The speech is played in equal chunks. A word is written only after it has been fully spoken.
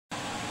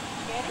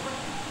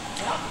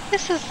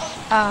This is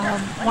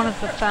one of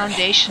the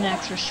foundation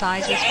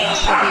exercises from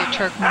Silvia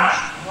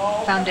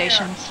Trkman's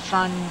Foundation's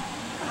Fun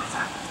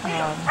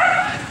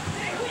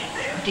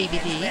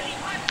DVD.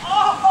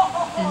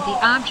 And the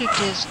object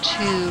is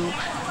to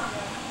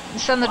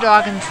send the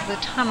dog into the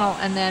tunnel,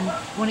 and then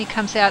when he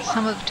comes out,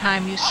 some of the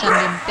time you send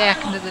him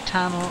back into the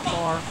tunnel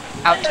or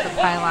out to the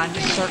pylon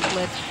to circle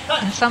it,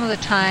 and some of the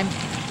time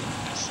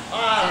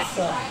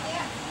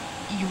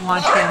you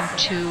want him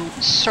to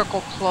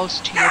circle close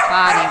to your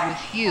body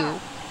with you.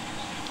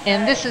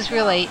 And this is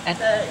really an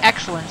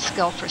excellent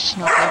skill for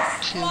snooker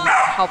to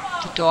help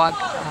the dog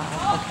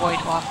avoid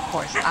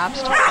off-course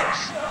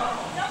obstacles.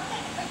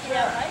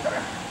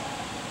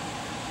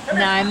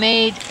 Now, I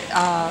made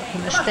the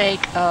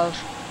mistake of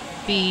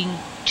being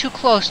too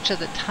close to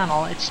the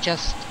tunnel. It's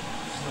just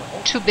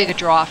too big a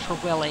draw for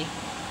Willie,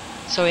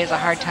 so he has a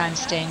hard time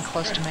staying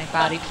close to my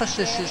body. Plus,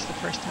 this is the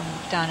first time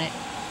we've done it.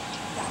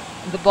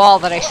 The ball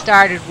that I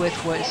started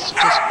with was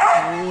just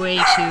way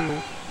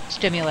too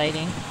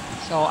stimulating,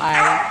 so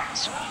I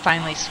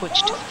finally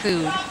switched to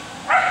food.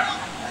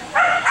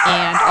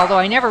 And although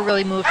I never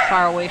really moved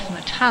far away from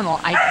the tunnel,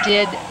 I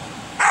did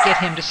get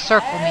him to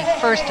circle me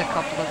first a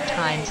couple of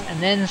times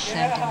and then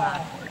send him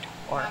onward.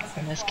 Or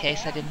in this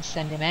case, I didn't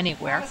send him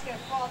anywhere.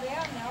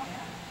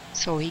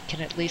 So he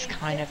can at least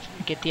kind of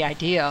get the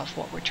idea of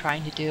what we're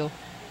trying to do.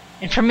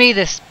 And for me,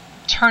 this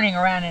turning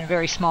around in a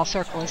very small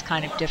circle is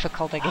kind of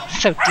difficult. I get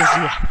so dizzy,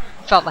 I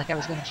felt like I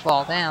was going to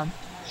fall down.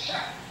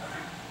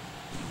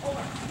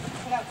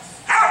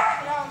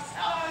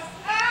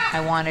 I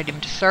wanted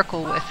him to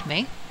circle with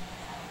me.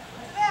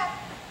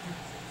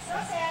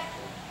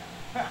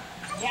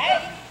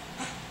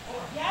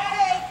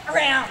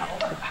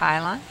 The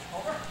pylon.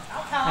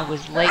 I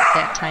was late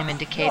that time,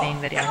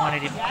 indicating that I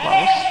wanted him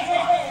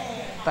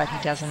close, but he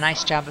does a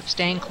nice job of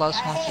staying close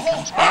once he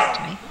comes back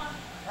to me.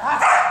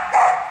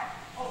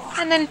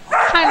 And then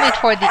finally,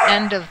 toward the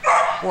end of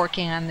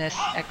working on this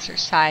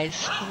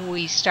exercise,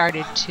 we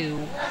started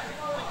to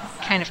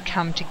kind of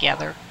come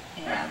together,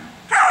 and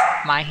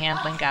my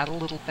handling got a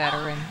little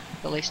better, and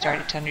Willie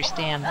started to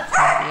understand the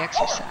point of the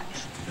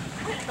exercise.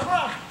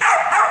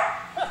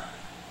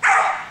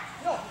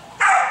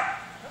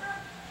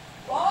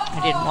 I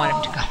didn't want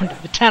him to go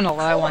into the tunnel,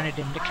 though. I wanted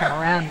him to come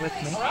around with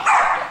me.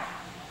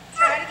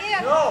 Try it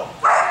again. No.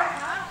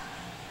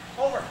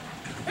 Over.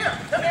 Here.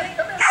 Come here.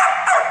 Come here.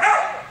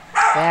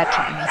 That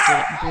time he did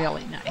it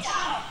really nice.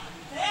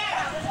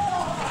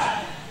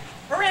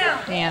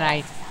 And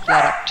I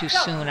let up too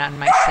soon on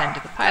my send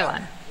to the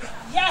pylon.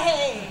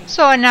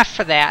 So enough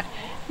for that.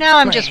 Now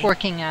I'm just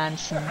working on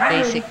some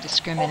basic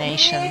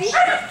discriminations.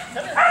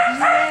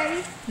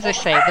 As I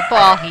say, the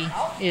ball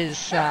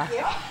is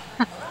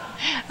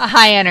a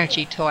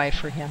high-energy toy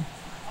for him.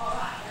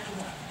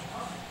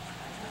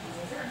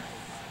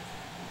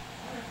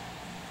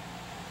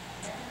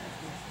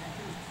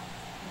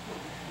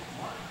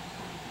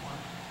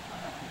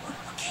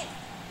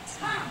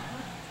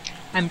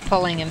 I'm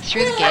pulling him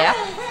through the gap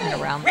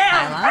and around the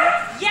pylon.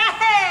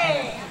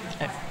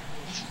 It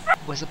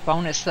was a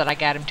bonus that I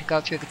got him to go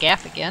through the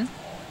gap again.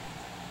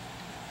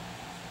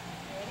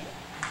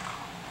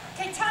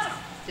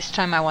 This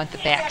time I want the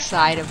back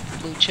side of the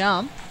blue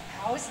jump.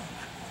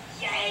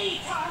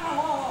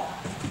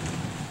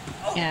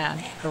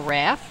 And a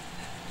wrap.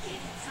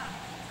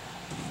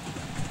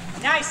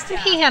 And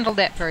he handled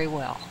that very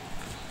well.